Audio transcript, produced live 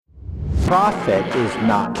profit is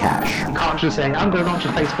not cash. You can't just say, I'm going to launch a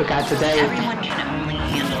Facebook ad today. Everyone can only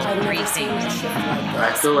handle three things.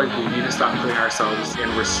 I feel like we need to stop putting ourselves in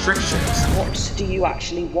restrictions. What do you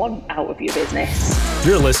actually want out of your business?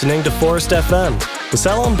 You're listening to Forest FM, the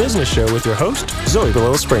Salon Business Show with your host, Zoe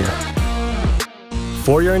Galil-Springer.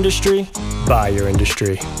 For your industry, by your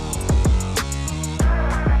industry.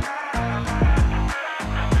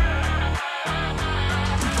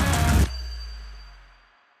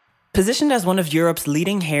 Positioned as one of Europe's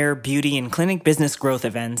leading hair, beauty, and clinic business growth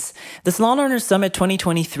events, the Salon Owners Summit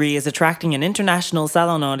 2023 is attracting an international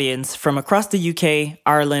salon audience from across the UK,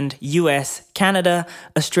 Ireland, US, Canada,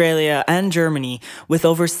 Australia, and Germany, with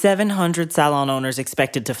over 700 salon owners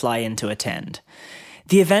expected to fly in to attend.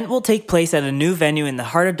 The event will take place at a new venue in the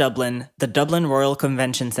heart of Dublin, the Dublin Royal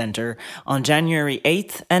Convention Centre, on January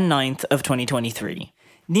 8th and 9th of 2023.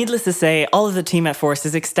 Needless to say, all of the team at Forest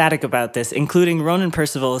is ecstatic about this, including Ronan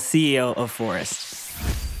Percival, CEO of Forest.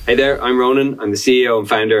 Hey there, I'm Ronan. I'm the CEO and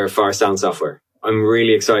founder of Forest Salon Software. I'm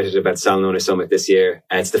really excited about the Salon Owner Summit this year.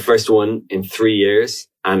 It's the first one in 3 years,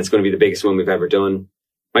 and it's going to be the biggest one we've ever done.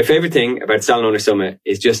 My favorite thing about Salon Owner Summit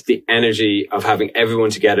is just the energy of having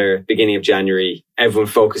everyone together beginning of January, everyone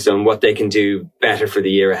focused on what they can do better for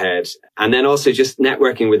the year ahead. And then also just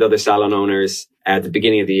networking with other salon owners at the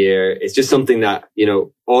beginning of the year. It's just something that,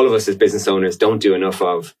 all of us as business owners don't do enough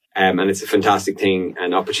of. And it's a fantastic thing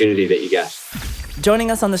and opportunity that you get. Joining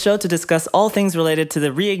us on the show to discuss all things related to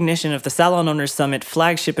the reignition of the Salon Owners Summit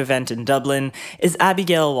flagship event in Dublin is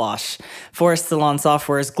Abigail Wash, Forest Salon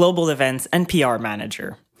Software's global events and PR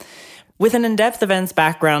manager. With an in-depth events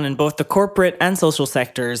background in both the corporate and social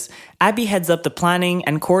sectors, Abby heads up the planning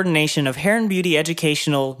and coordination of hair and beauty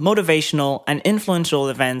educational, motivational, and influential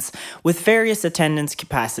events with various attendance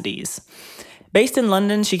capacities. Based in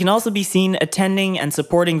London, she can also be seen attending and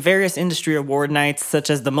supporting various industry award nights, such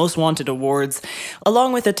as the Most Wanted Awards,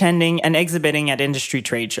 along with attending and exhibiting at industry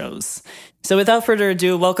trade shows. So without further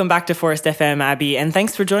ado, welcome back to Forest FM, Abby, and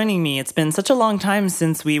thanks for joining me. It's been such a long time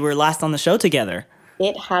since we were last on the show together.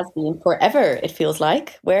 It has been forever, it feels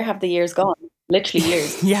like. Where have the years gone? Literally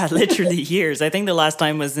years. Yeah, literally years. I think the last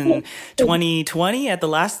time was in 2020 at the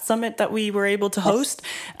last summit that we were able to host.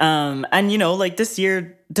 And this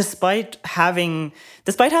year, despite having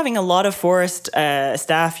a lot of Forest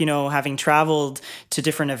staff, having traveled to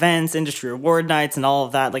different events, industry award nights, and all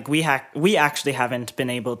of that, we actually haven't been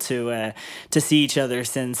able to see each other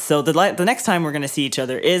since. So the next time we're going to see each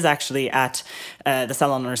other is actually at the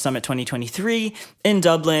Salon Owner Summit 2023 in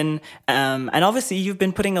Dublin. And obviously, you've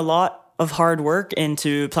been putting a lot of hard work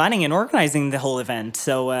into planning and organizing the whole event.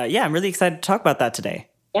 So I'm really excited to talk about that today.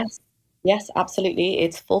 Yes, absolutely.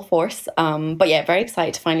 It's full force. But yeah, very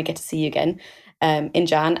excited to finally get to see you again in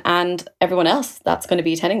Jan and everyone else that's going to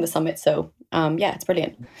be attending the summit. So it's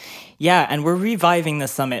brilliant. Yeah, and we're reviving the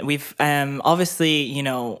summit. We've obviously,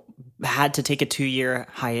 had to take a 2-year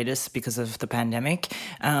hiatus because of the pandemic.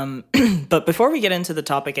 But before we get into the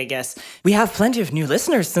topic, I guess, we have plenty of new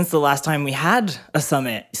listeners since the last time we had a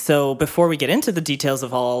summit. So before we get into the details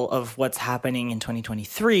of all of what's happening in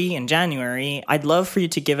 2023 in January, I'd love for you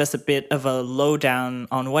to give us a bit of a lowdown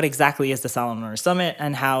on what exactly is the Salon Owner Summit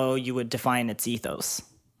and how you would define its ethos.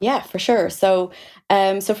 Yeah, for sure. So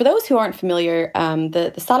for those who aren't familiar,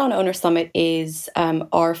 the Salon Owner Summit is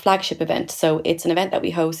our flagship event. So it's an event that we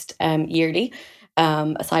host yearly,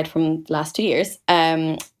 aside from the last 2 years.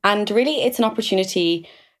 And really, it's an opportunity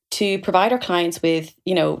to provide our clients with,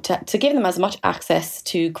 to give them as much access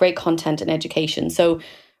to great content and education. So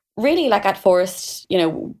really, like at Forest,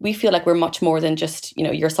 we feel like we're much more than just,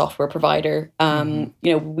 your software provider.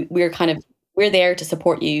 We're there to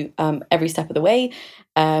support you every step of the way.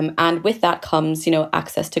 And with that comes,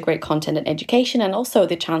 access to great content and education, and also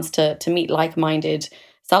the chance to meet like-minded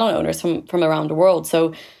salon owners from around the world.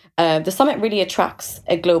 So the summit really attracts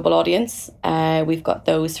a global audience. We've got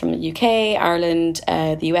those from the UK, Ireland,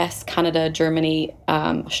 the US, Canada, Germany,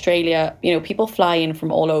 Australia. People fly in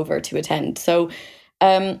from all over to attend. So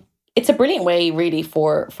it's a brilliant way really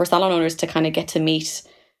for salon owners to kind of get to meet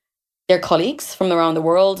their colleagues from around the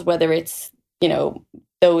world, whether it's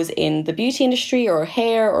those in the beauty industry or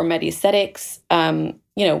hair or med aesthetics.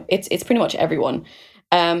 It's pretty much everyone.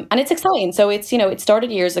 And it's exciting. So it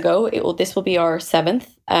started years ago. This will be our 7th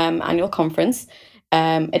annual conference.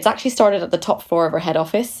 It's actually started at the top floor of our head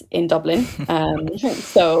office in Dublin.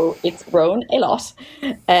 So it's grown a lot.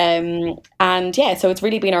 So it's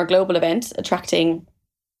really been our global event, attracting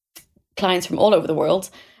clients from all over the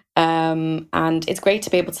world. And it's great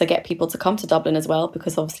to be able to get people to come to Dublin as well,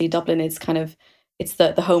 because obviously Dublin is it's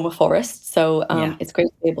the home of Forest. So it's great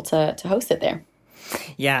to be able to host it there.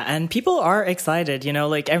 Yeah, and people are excited,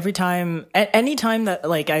 like anytime that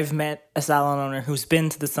like I've met a salon owner who's been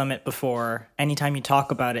to the summit before, anytime you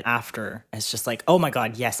talk about it after, it's just like, oh my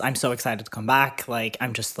God, yes, I'm so excited to come back. Like,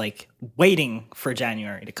 I'm just like waiting for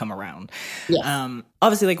January to come around. Yes.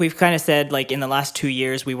 Obviously, like we've kind of said, like in the last 2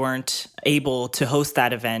 years, we weren't able to host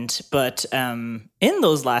that event. But in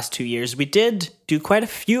those last 2 years, we did do quite a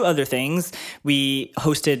few other things. We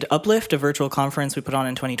hosted Uplift, a virtual conference we put on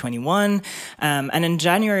in 2021. And in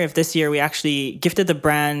January of this year, we actually gifted the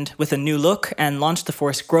brand with a new look and launched the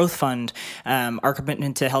Forest Growth Fund, our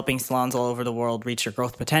commitment to helping salons all over the world reach their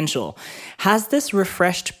growth potential. Has this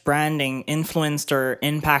refreshed branding influenced or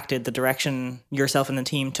impacted the direction yourself and the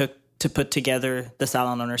team took to put together the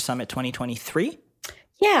Salon Owners Summit 2023?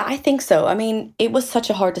 Yeah, I think so. I mean, it was such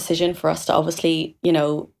a hard decision for us to obviously,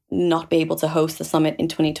 not be able to host the summit in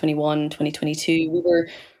 2021, 2022. We were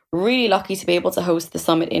really lucky to be able to host the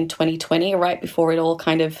summit in 2020, right before it all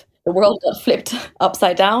the world got flipped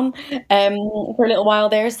upside down for a little while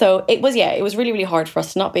there. So it was really, really hard for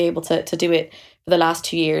us to not be able to do it for the last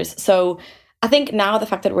 2 years. So I think now the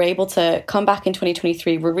fact that we're able to come back in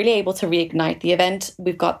 2023, we're really able to reignite the event.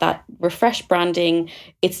 We've got that refreshed branding.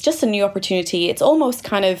 It's just a new opportunity. It's almost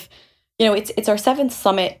kind of, it's our 7th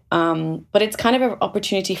summit, but it's kind of an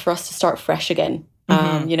opportunity for us to start fresh again.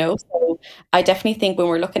 So I definitely think when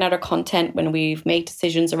we're looking at our content, when we've made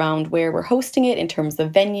decisions around where we're hosting it in terms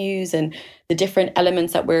of venues and the different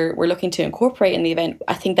elements that we're looking to incorporate in the event,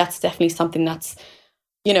 I think that's definitely something that's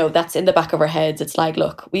that's in the back of our heads. It's like,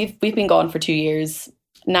 look, we've been gone for 2 years.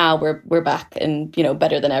 Now we're back and,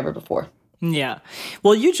 better than ever before. Yeah.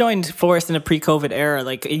 Well, you joined Forest in a pre-COVID era.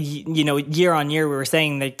 Like, year on year, we were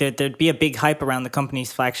saying that there'd be a big hype around the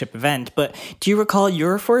company's flagship event. But do you recall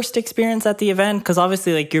your first experience at the event? Because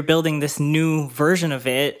obviously, like, you're building this new version of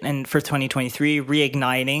it, and for 2023,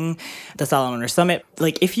 reigniting the Salon Owners Summit.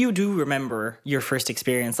 Like, if you do remember your first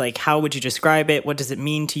experience, like, how would you describe it? What does it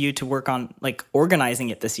mean to you to work on, like, organizing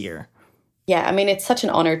it this year? Yeah, I mean, it's such an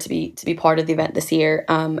honor to be part of the event this year,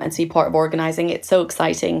 and to be part of organizing. It's so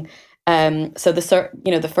exciting. So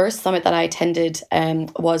the first summit that I attended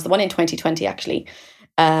was the one in 2020 actually.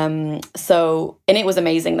 And it was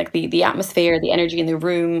amazing, like the atmosphere, the energy in the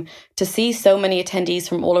room, to see so many attendees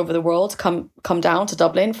from all over the world come down to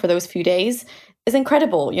Dublin for those few days is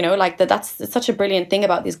incredible. That's such a brilliant thing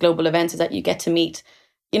about these global events, is that you get to meet,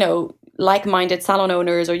 like-minded salon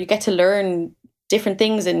owners, or you get to learn different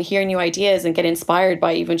things and hear new ideas and get inspired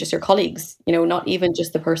by even just your colleagues, not even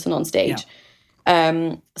just the person on stage.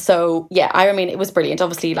 Yeah. I mean, it was brilliant.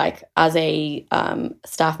 Obviously, like as a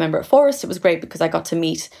staff member at Forest, it was great because I got to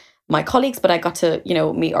meet my colleagues, but I got to,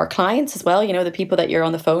 meet our clients as well. The people that you're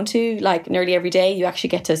on the phone to, like nearly every day, you actually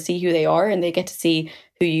get to see who they are and they get to see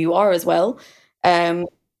who you are as well.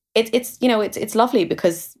 It's lovely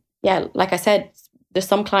because, yeah, like I said, there's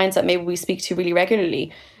some clients that maybe we speak to really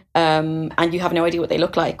regularly, and you have no idea what they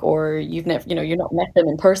look like, or you've never, you're not met them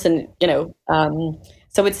in person,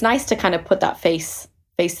 so it's nice to kind of put that face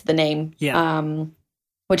to the name,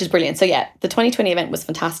 which is brilliant. So yeah, the 2020 event was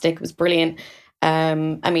fantastic. It was brilliant. I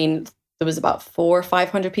mean, there was about 400 or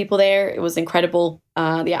 500 people there. It was incredible.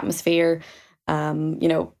 The atmosphere,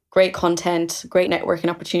 great content, great networking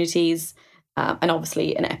opportunities, and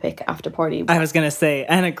obviously an epic after party. I was going to say,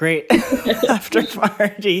 and a great after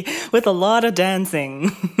party with a lot of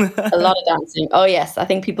dancing. A lot of dancing. Oh yes, I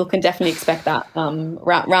think people can definitely expect that.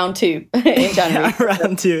 Round 2 in January. Yeah,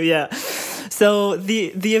 round 2, yeah. So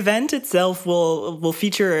the event itself will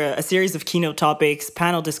feature a series of keynote topics,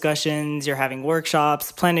 panel discussions, you're having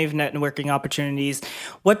workshops, plenty of networking opportunities.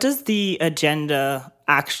 What does the agenda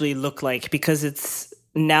actually look like? Because it's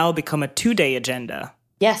now become a 2-day agenda.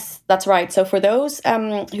 Yes, that's right. So for those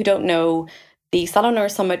who don't know, the Salon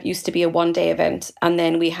Owners Summit used to be a 1-day event. And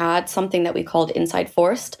then we had something that we called Inside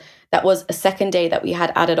Forest. That was a second day that we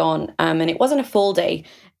had added on. And it wasn't a full day.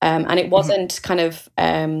 And it wasn't kind of,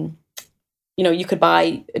 you could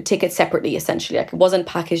buy tickets separately, essentially. Like it wasn't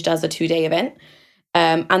packaged as a 2-day event.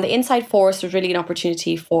 And the Inside Forest was really an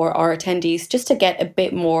opportunity for our attendees just to get a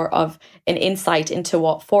bit more of an insight into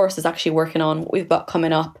what Forest is actually working on, what we've got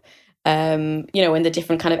coming up. In the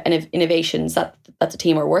different kind of innovations that the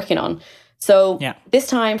team are working on. So This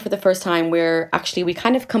time, for the first time, we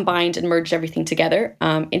kind of combined and merged everything together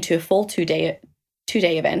into a full 2-day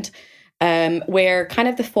event, where kind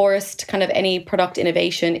of the Forest, kind of any product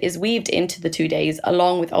innovation is weaved into the 2 days,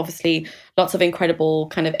 along with obviously lots of incredible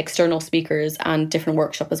kind of external speakers and different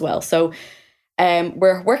workshop as well. So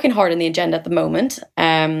We're working hard on the agenda at the moment.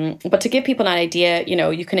 But to give people an idea,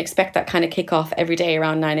 you can expect that kind of kickoff every day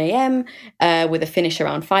around 9 a.m. With a finish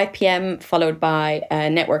around 5 p.m., followed by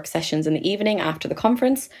network sessions in the evening after the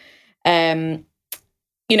conference. Obviously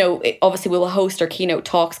we will host our keynote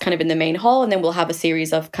talks kind of in the main hall, and then we'll have a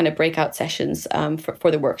series of kind of breakout sessions for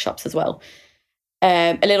the workshops as well.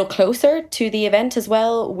 A little closer to the event as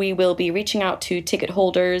well, we will be reaching out to ticket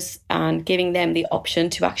holders and giving them the option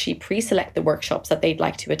to actually pre-select the workshops that they'd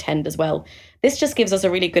like to attend as well. This just gives us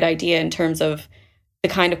a really good idea in terms of the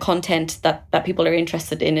kind of content that people are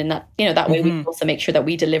interested in, and that, that way we can also make sure that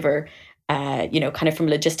we deliver, kind of from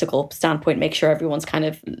a logistical standpoint, make sure everyone's kind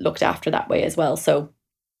of looked after that way as well. So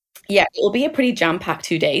yeah, it will be a pretty jam-packed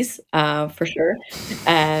 2 days, for sure.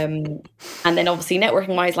 And then obviously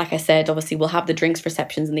networking wise, like I said, obviously we'll have the drinks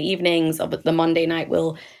receptions in the evenings. The Monday night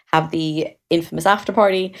we'll have the infamous after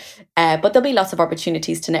party. But there'll be lots of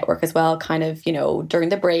opportunities to network as well, kind of, during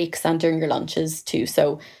the breaks and during your lunches too.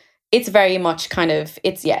 So it's very much kind of,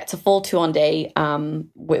 it's a full 2-on day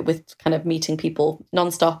with kind of meeting people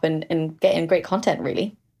nonstop and getting great content,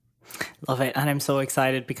 really. Love it. And I'm so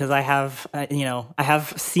excited because I have, I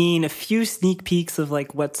have seen a few sneak peeks of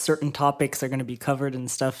like what certain topics are going to be covered and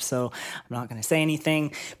stuff. So I'm not going to say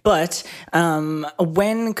anything. But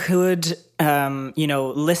when could,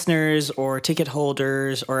 listeners or ticket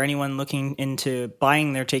holders or anyone looking into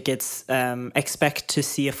buying their tickets expect to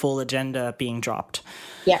see a full agenda being dropped?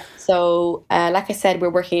 Yeah. So like I said, we're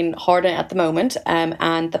working hard on it at the moment.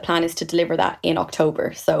 And the plan is to deliver that in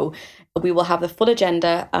October. So we will have the full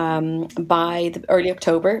agenda by the early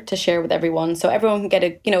October to share with everyone, so everyone can get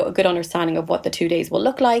a good understanding of what the 2 days will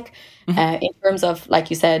look like in terms of, like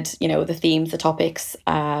you said, the themes, the topics.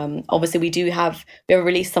 Obviously, we have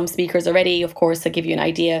released some speakers already, of course, to give you an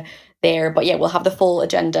idea there. But yeah, we'll have the full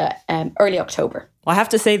agenda early October. Well, I have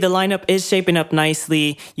to say the lineup is shaping up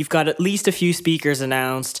nicely. You've got at least a few speakers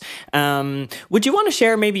announced. Would you want to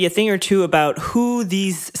share maybe a thing or two about who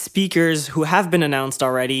these speakers who have been announced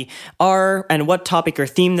already are and what topic or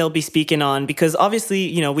theme they'll be speaking on? Because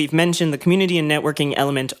obviously, we've mentioned the community and networking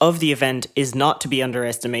element of the event is not to be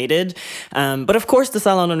underestimated. But of course, the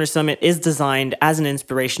Salon Owner Summit is designed as an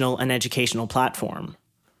inspirational and educational platform.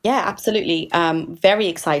 Yeah, absolutely. Very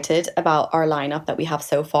excited about our lineup that we have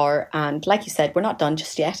so far. And like you said, we're not done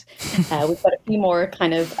just yet. We've got a few more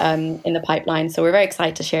kind of in the pipeline. So we're very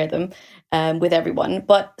excited to share them with everyone.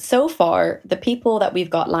 But so far, the people that we've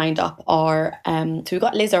got lined up are, so we've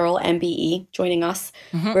got Liz Earle, MBE, joining us.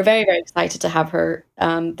 We're very, very excited to have her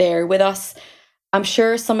there with us. I'm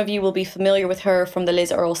sure some of you will be familiar with her from the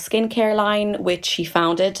Liz Earle skincare line, which she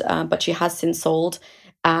founded, but she has since sold.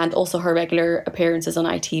 And also her regular appearances on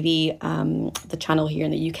ITV, the channel here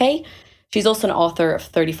in the UK. She's also an author of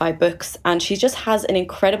 35 books, and she just has an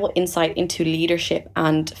incredible insight into leadership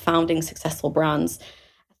and founding successful brands.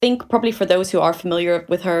 I think probably for those who are familiar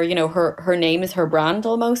with her, her name is her brand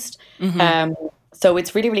almost. So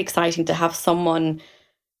it's really, really exciting to have someone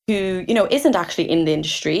who, isn't actually in the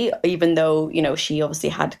industry, even though, she obviously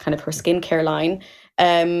had kind of her skincare line.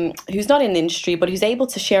 Who's not in the industry, but who's able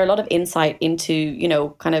to share a lot of insight into,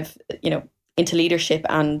 into leadership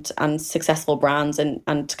and successful brands and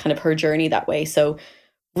kind of her journey that way. So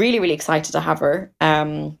really, really excited to have her.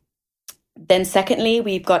 Then secondly,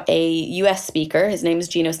 we've got a US speaker. His name is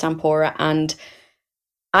Gino Stampora, and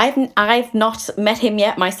I've not met him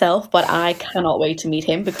yet myself, but I cannot wait to meet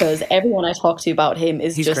him because everyone I talk to about him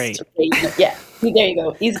is just great. Yeah, there you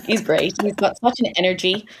go. He's great. He's got such an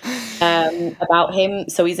energy about him.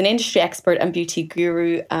 So he's an industry expert and beauty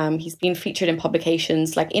guru. He's been featured in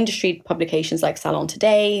publications like industry publications like Salon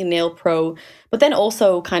Today, Nail Pro, but then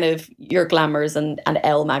also kind of Your Glamours and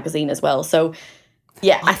Elle magazine as well. So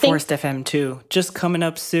yeah, I think Forest FM too, just coming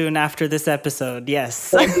up soon after this episode. Yes,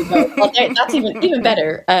 there you go. Well, that's even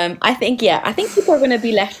better. I think people are going to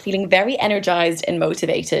be left feeling very energized and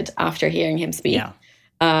motivated after hearing him speak,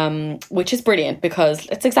 which is brilliant because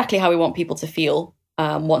it's exactly how we want people to feel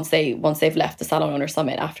once they've left the Salon Owner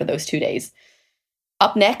Summit after those 2 days.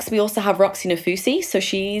 Up next, we also have Roxy Nafusi. So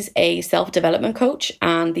she's a self-development coach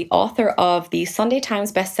and the author of the Sunday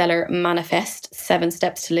Times bestseller Manifest: 7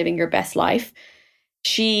 Steps to Living Your Best Life.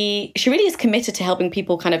 She really is committed to helping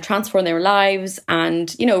people kind of transform their lives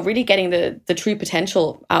and, really getting the true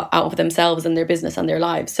potential out of themselves and their business and their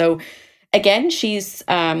lives. So again, she's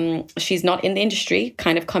not in the industry,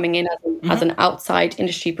 kind of coming in as an outside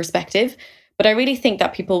industry perspective. But I really think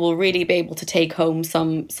that people will really be able to take home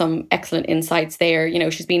some excellent insights there.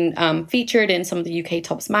 She's been featured in some of the UK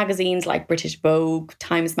tops magazines like British Vogue,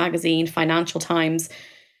 Times Magazine, Financial Times.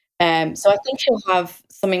 So I think she'll have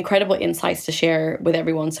some incredible insights to share with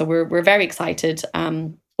everyone. So we're very excited.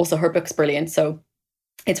 Also, her book's brilliant, so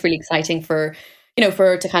it's really exciting for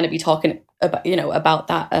her to kind of be talking about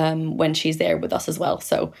that when she's there with us as well.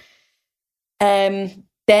 So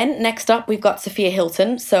then next up, we've got Sophia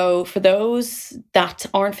Hilton. So for those that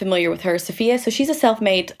aren't familiar with her, Sophia, so she's a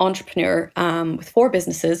self-made entrepreneur with 4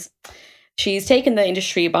 businesses. She's taken the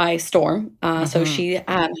industry by storm. So she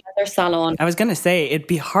has her salon. I was going to say, it'd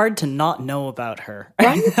be hard to not know about her.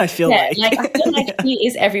 Right? I feel like she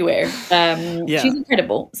is everywhere. She's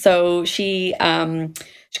incredible. So she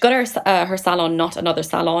got her salon, Not Another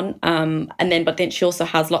Salon, but then she also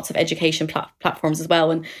has lots of education platforms as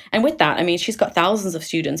well. And with that, I mean, she's got thousands of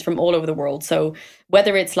students from all over the world. So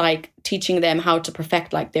whether it's like teaching them how to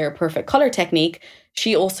perfect like their perfect color technique,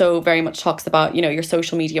 she also very much talks about, your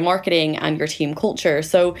social media marketing and your team culture.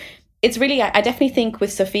 So it's really, I definitely think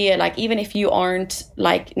with Sophia, like, even if you aren't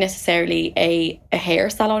like necessarily a hair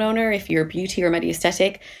salon owner, if you're beauty or media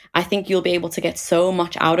aesthetic, I think you'll be able to get so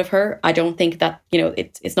much out of her. I don't think that,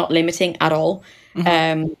 it's not limiting at all.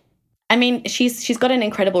 I mean, she's got an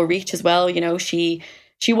incredible reach as well. She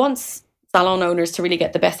wants salon owners to really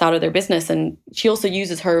get the best out of their business. And she also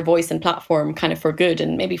uses her voice and platform kind of for good,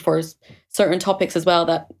 and maybe for certain topics as well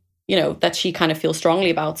that, that she kind of feels strongly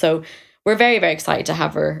about. So we're very, very excited to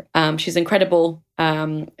have her. She's incredible.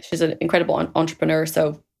 She's an incredible entrepreneur.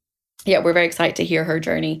 So yeah, we're very excited to hear her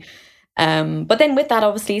journey. But then with that,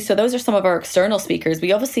 obviously, so those are some of our external speakers.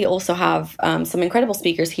 We obviously also have some incredible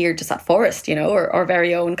speakers here just at Forest, or our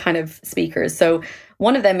very own kind of speakers. So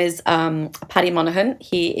one of them is Paddy Monaghan.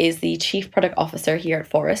 He is the Chief Product Officer here at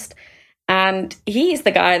Forest. And he's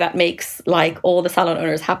the guy that makes like all the salon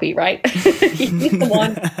owners happy, right? He's the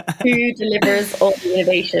one who delivers all the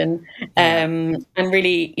innovation and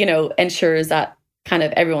really, ensures that kind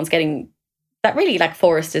of everyone's getting that. Really, like,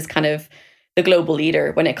 Forest is kind of the global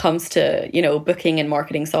leader when it comes to, booking and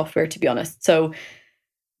marketing software, to be honest. So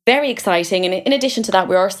very exciting. And in addition to that,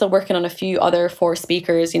 we are still working on a few other Forest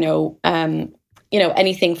speakers,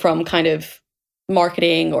 anything from kind of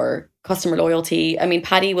marketing or customer loyalty. I mean,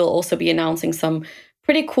 Paddy will also be announcing some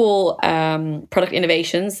pretty cool product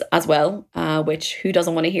innovations as well, which who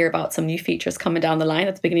doesn't want to hear about some new features coming down the line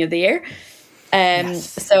at the beginning of the year.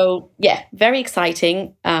 So yeah, very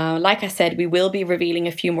exciting. Like I said, we will be revealing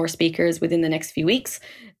a few more speakers within the next few weeks,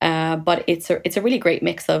 but it's a really great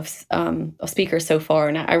mix of speakers so far,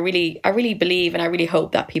 and I really believe and I really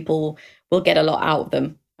hope that people will get a lot out of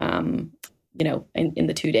them. In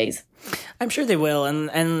the 2 days. I'm sure they will.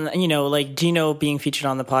 And like Gino being featured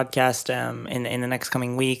on the podcast in the next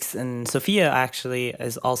coming weeks. And Sophia actually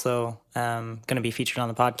is also going to be featured on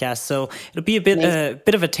the podcast. So it'll be a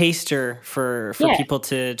bit of a taster for people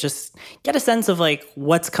to just get a sense of like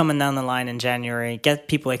what's coming down the line in January, get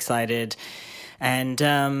people excited. And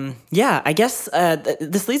I guess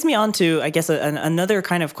this leads me on to, I guess, another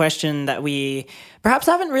kind of question that we perhaps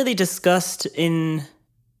haven't really discussed in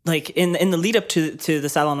the lead up to the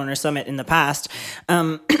Salon Owner Summit in the past.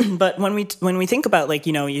 But when we think about, like,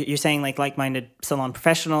 you're saying like-minded salon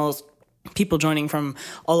professionals, people joining from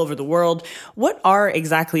all over the world, what are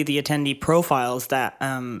exactly the attendee profiles that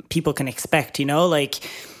people can expect? Like,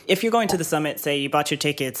 if you're going to the summit, say you bought your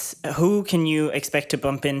tickets, who can you expect to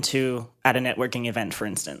bump into at a networking event, for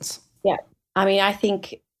instance? Yeah, I mean, I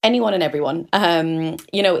think anyone and everyone.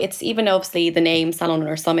 It's even obviously the name Salon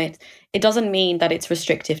Owner Summit. It doesn't mean that it's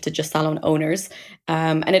restrictive to just salon owners.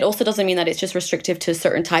 And it also doesn't mean that it's just restrictive to a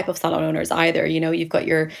certain type of salon owners either. You've got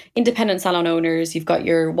your independent salon owners, you've got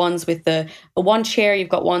your ones with a one chair, you've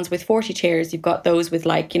got ones with 40 chairs, you've got those with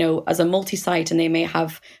as a multi-site, and they may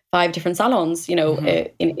have 5 different salons,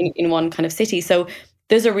 in one kind of city. So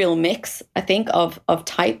there's a real mix, I think, of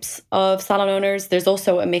types of salon owners. There's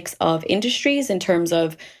also a mix of industries in terms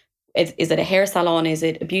of, is it a hair salon? Is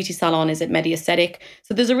it a beauty salon? Is it media aesthetic?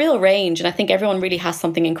 So there's a real range, and I think everyone really has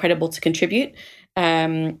something incredible to contribute.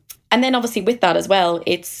 And then obviously with that as well,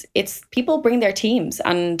 it's people bring their teams,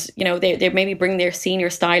 and they maybe bring their senior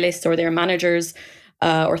stylists or their managers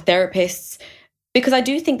or therapists, because I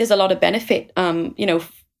do think there's a lot of benefit,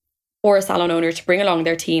 for a salon owner to bring along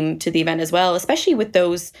their team to the event as well, especially with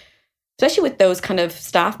those kind of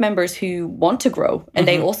staff members who want to grow, and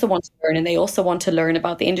they also want to learn, and they also want to learn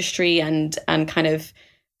about the industry and kind of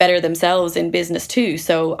better themselves in business too.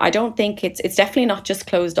 So I don't think it's definitely not just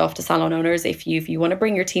closed off to salon owners. If you want to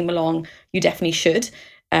bring your team along, you definitely should.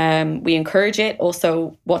 We encourage it.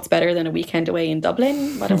 Also, what's better than a weekend away in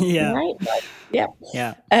Dublin? Right? But,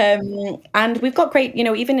 yeah. And we've got great,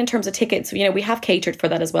 even in terms of tickets, we have catered for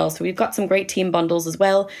that as well. So we've got some great team bundles as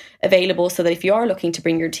well available, so that if you are looking to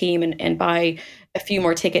bring your team and buy a few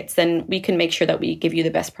more tickets, then we can make sure that we give you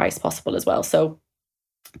the best price possible as well. So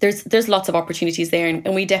there's lots of opportunities there,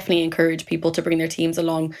 and we definitely encourage people to bring their teams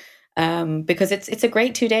along, because it's a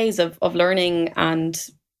great 2 days of learning and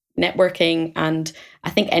networking, and I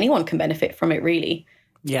think anyone can benefit from it, really.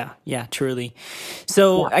 Yeah, truly.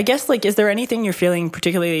 So I guess, is there anything you're feeling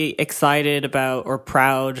particularly excited about or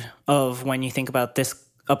proud of when you think about this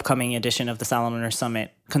upcoming edition of the Salon Owner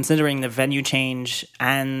Summit, considering the venue change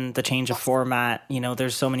and the change of format?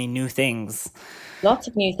 There's so many new things. Lots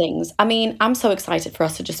of new things. I mean, I'm so excited for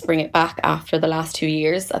us to just bring it back after the last 2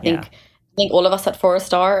 years. I think all of us at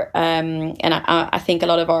Forest are, and I think a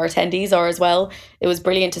lot of our attendees are as well. It was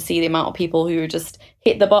brilliant to see the amount of people who just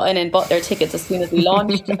hit the button and bought their tickets as soon as we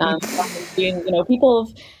launched.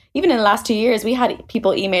 People, even in the last 2 years, we had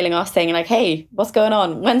people emailing us saying hey, what's going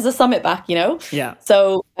on? When's the summit back? Yeah.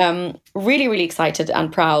 So really, really excited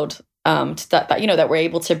and proud that we're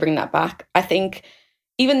able to bring that back. I think,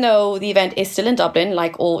 even though the event is still in Dublin,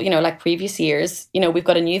 like previous years, we've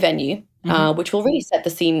got a new venue, which will really set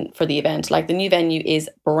the scene for the event. Like, the new venue is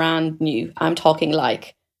brand new. I'm talking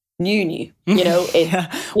new.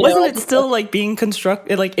 Wasn't it still being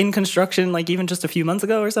constructed, in construction, even just a few months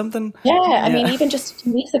ago or something? Yeah, I mean, even just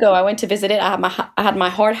 2 weeks ago, I went to visit it. I had my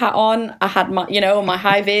hard hat on. I had my, my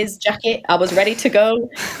high vis jacket. I was ready to go,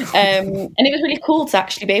 and it was really cool to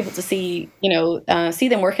actually be able to see, see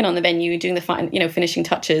them working on the venue, doing the finishing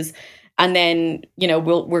touches. And then,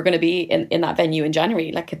 we're going to be in that venue in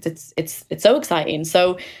January. It's so exciting.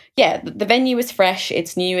 So yeah, the venue is fresh,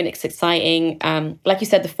 it's new, and it's exciting. Like you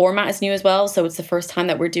said, the format is new as well. So it's the first time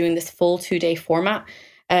that we're doing this full 2-day format,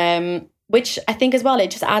 which I think as well,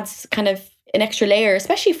 it just adds kind of an extra layer,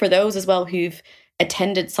 especially for those as well who've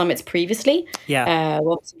attended summits previously.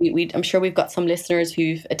 I'm sure we've got some listeners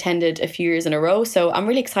who've attended a few years in a row, so I'm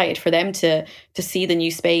really excited for them to see the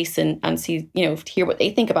new space and see, hear what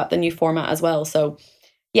they think about the new format as well. So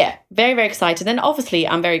yeah, very, very excited. And obviously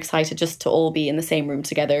I'm very excited just to all be in the same room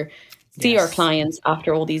together, see our clients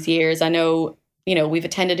after all these years. I know, we've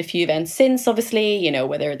attended a few events since, obviously,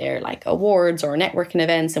 whether they're awards or networking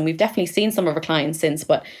events, and we've definitely seen some of our clients since,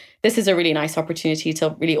 but this is a really nice opportunity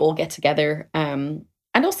to really all get together. And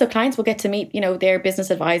also clients will get to meet, their business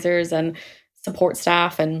advisors and support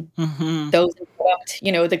staff and those in product,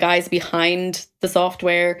 the guys behind the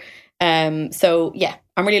software. So yeah,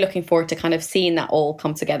 I'm really looking forward to kind of seeing that all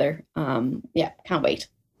come together. Can't wait.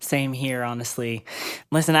 Same here, honestly.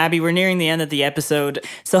 Listen, Abby, we're nearing the end of the episode.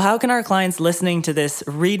 So how can our clients listening to this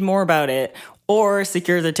read more about it or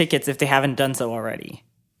secure their tickets if they haven't done so already?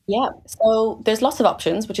 Yeah, so there's lots of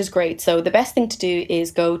options, which is great. So the best thing to do is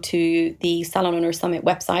go to the Salon Owner Summit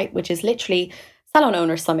website, which is literally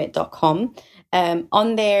salonownersummit.com.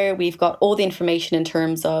 On there, we've got all the information in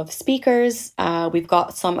terms of speakers. We've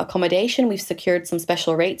got some accommodation. We've secured some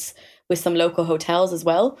special rates with some local hotels as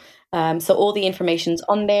well. So all the information's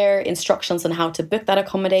on there, instructions on how to book that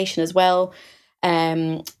accommodation as well.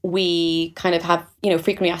 We kind of have,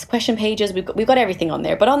 frequently asked question pages. We've got everything on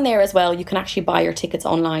there, but on there as well, you can actually buy your tickets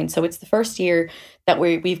online. So it's the first year that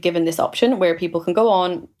we've given this option where people can go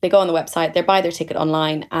on the website, they buy their ticket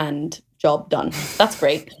online, and job done. That's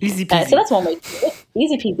great. Easy peasy. So that's one way to do it.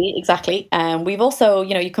 Easy peasy, exactly. We've also,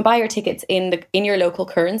 you can buy your tickets in your local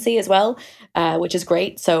currency as well, which is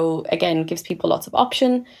great. So again, gives people lots of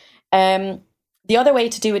option. The other way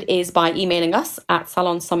to do it is by emailing us at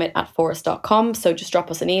salonsummit@forest.com. So just drop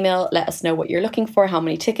us an email, let us know what you're looking for, how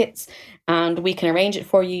many tickets, and we can arrange it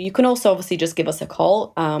for you. You can also obviously just give us a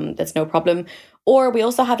call. That's no problem. Or we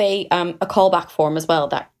also have a callback form as well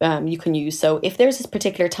that you can use. So if there's this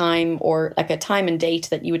particular time or a time and date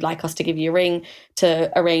that you would like us to give you a ring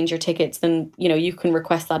to arrange your tickets, then you can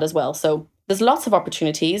request that as well. So there's lots of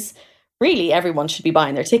opportunities. Really, everyone should be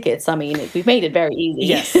buying their tickets. I mean, we've made it very easy.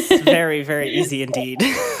 Yes, very, very easy indeed.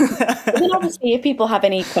 But then obviously, if people have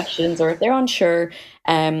any questions or if they're unsure,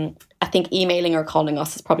 I think emailing or calling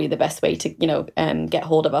us is probably the best way to, get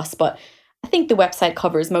hold of us. But I think the website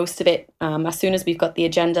covers most of it. As soon as we've got the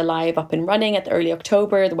agenda live up and running at the early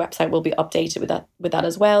October, the website will be updated with that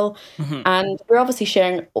as well. Mm-hmm. And we're obviously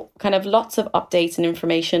sharing kind of lots of updates and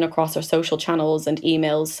information across our social channels and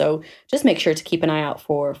emails. So just make sure to keep an eye out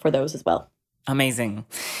for those as well. Amazing.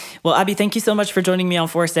 Well, Abby, thank you so much for joining me on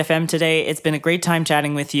Forest FM today. It's been a great time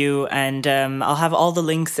chatting with you, and I'll have all the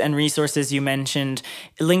links and resources you mentioned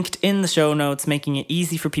linked in the show notes, making it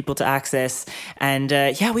easy for people to access. And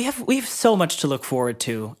we have so much to look forward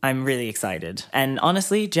to. I'm really excited. And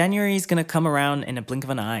honestly, January is going to come around in a blink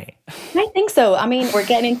of an eye. I think so. I mean, we're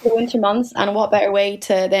getting into the winter months, and what better way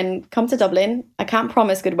to then come to Dublin? I can't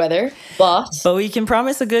promise good weather, but we can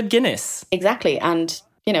promise a good Guinness. Exactly. And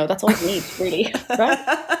that's all we need, really. Right?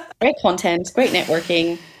 Great content, great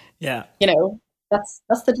networking. Yeah. That's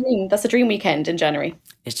the dream. That's the dream weekend in January.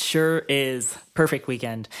 It sure is. Perfect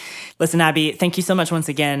weekend. Listen, Abby, thank you so much once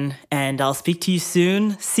again, and I'll speak to you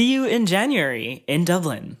soon. See you in January in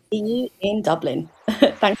Dublin. See you in Dublin.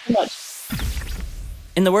 Thanks so much.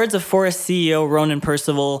 In the words of Forest CEO Ronan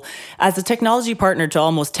Percival, as a technology partner to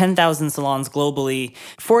almost 10,000 salons globally,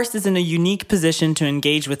 Forest is in a unique position to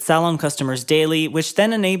engage with salon customers daily, which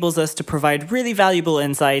then enables us to provide really valuable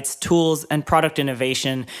insights, tools, and product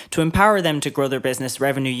innovation to empower them to grow their business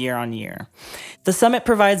revenue year on year. The summit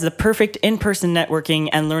provides the perfect in-person networking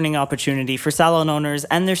and learning opportunity for salon owners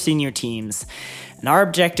and their senior teams. And our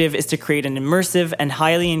objective is to create an immersive and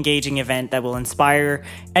highly engaging event that will inspire,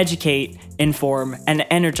 educate, inform, and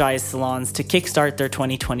energize salons to kickstart their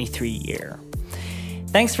 2023 year.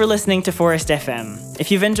 Thanks for listening to Forest FM.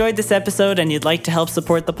 If you've enjoyed this episode and you'd like to help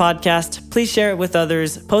support the podcast, please share it with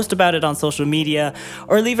others, post about it on social media,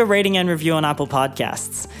 or leave a rating and review on Apple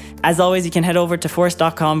Podcasts. As always, you can head over to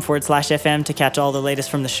forest.com/FM to catch all the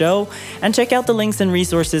latest from the show and check out the links and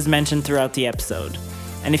resources mentioned throughout the episode.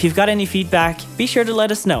 And if you've got any feedback, be sure to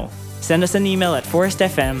let us know. Send us an email at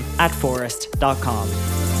forestfm@forest.com.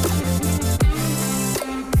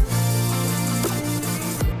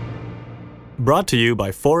 Brought to you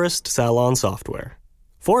by Forest Salon Software.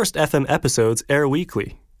 Forest FM episodes air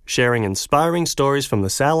weekly, sharing inspiring stories from the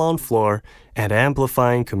salon floor and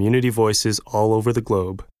amplifying community voices all over the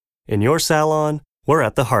globe. In your salon, we're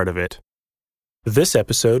at the heart of it. This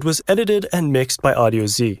episode was edited and mixed by Audio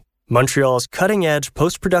Z, Montreal's cutting-edge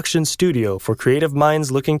post-production studio for creative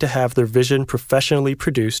minds looking to have their vision professionally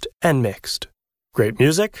produced and mixed. Great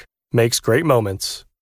music makes great moments.